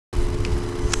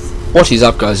What is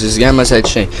up, guys? This is Gamers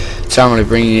HD. So I'm going to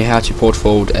bring you how to port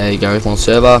forward a Garry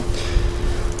server.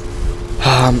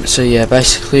 So yeah,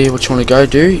 basically what you want to go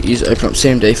do is open up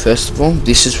CMD first of all.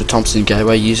 This is for Thompson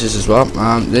gateway users as well.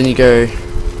 Then you go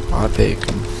IP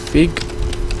config,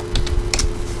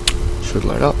 should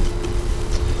load up,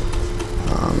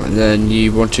 and then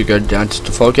you want to go down to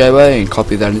default gateway and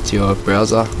copy that into your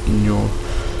browser in your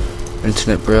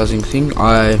internet browsing thing.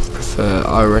 I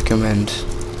recommend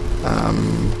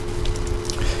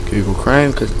Google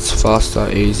Chrome because it's faster,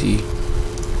 easy,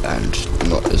 and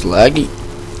not as laggy.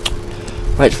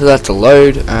 Wait for that to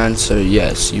load, and so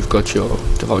yes, you've got your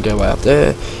default gateway up there.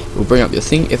 It will bring up your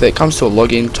thing. If it comes to a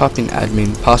login, type in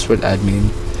admin, password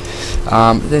admin.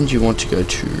 Then you want to go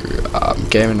to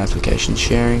game and application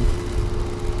sharing,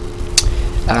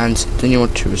 and then you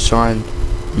want to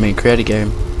create a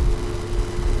game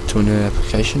to a new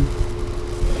application.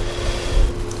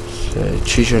 So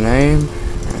choose your name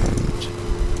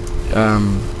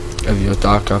and of your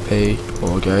dark IP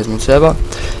or Garry's server.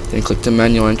 Then click the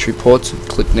manual entry ports.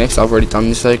 Click next. I've already done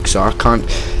this though, so I can't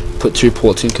put two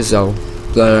ports in because they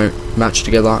don't match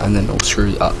together, and then it'll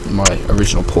screw up my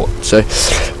original port. So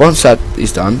once that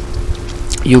is done,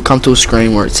 you'll come to a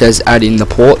screen where it says add in the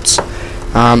ports.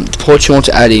 The port you want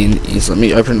to add in is, let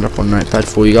me open it up on Notepad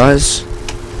for you guys.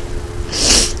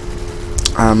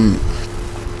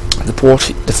 The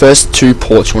first two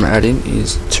ports you want to add in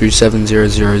is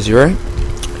 27000,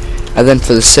 and then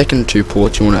for the second two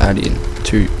ports you want to add in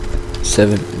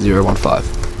 27015.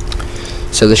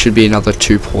 So there should be another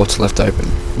two ports left open,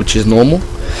 which is normal.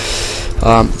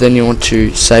 Then you want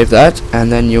to save that,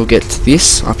 and then you'll get to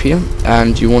this up here,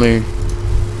 and you want to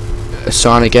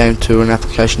assign a game to an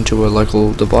application to a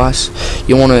local device.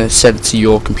 You want to set it to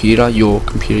your computer you're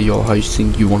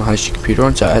hosting. You want to host your computer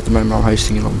on. So at the moment I'm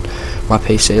hosting it on my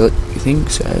PC thing,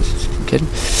 so as you can,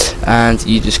 and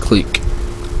you just click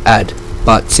add.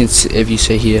 But since if you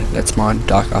see here, that's mine,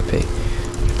 dark IP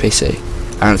PC,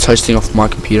 and it's hosting off my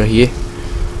computer here.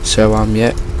 So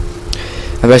yeah,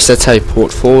 and basically that's how you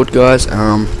port forward, guys.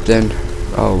 Then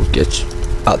I'll get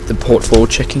the port forward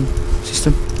checking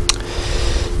system.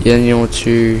 Yeah, then you want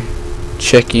to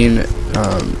check in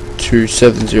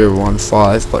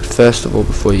 27015, but first of all,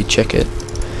 before you check it,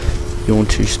 you want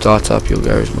to start up your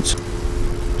Garry's mod. So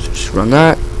just run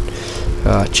that,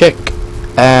 check,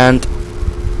 and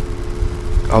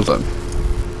hold on,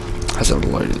 has it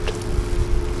loaded?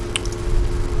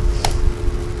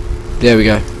 There we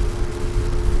go.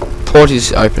 Port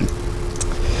is open,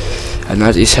 and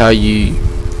that is how you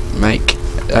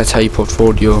that's how you port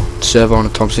forward your server on a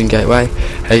Thompson gateway.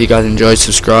 Hope you guys enjoyed.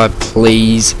 Subscribe,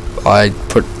 please. I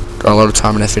put a lot of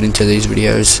time and effort into these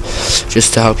videos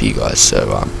just to help you guys.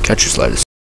 So catch us later.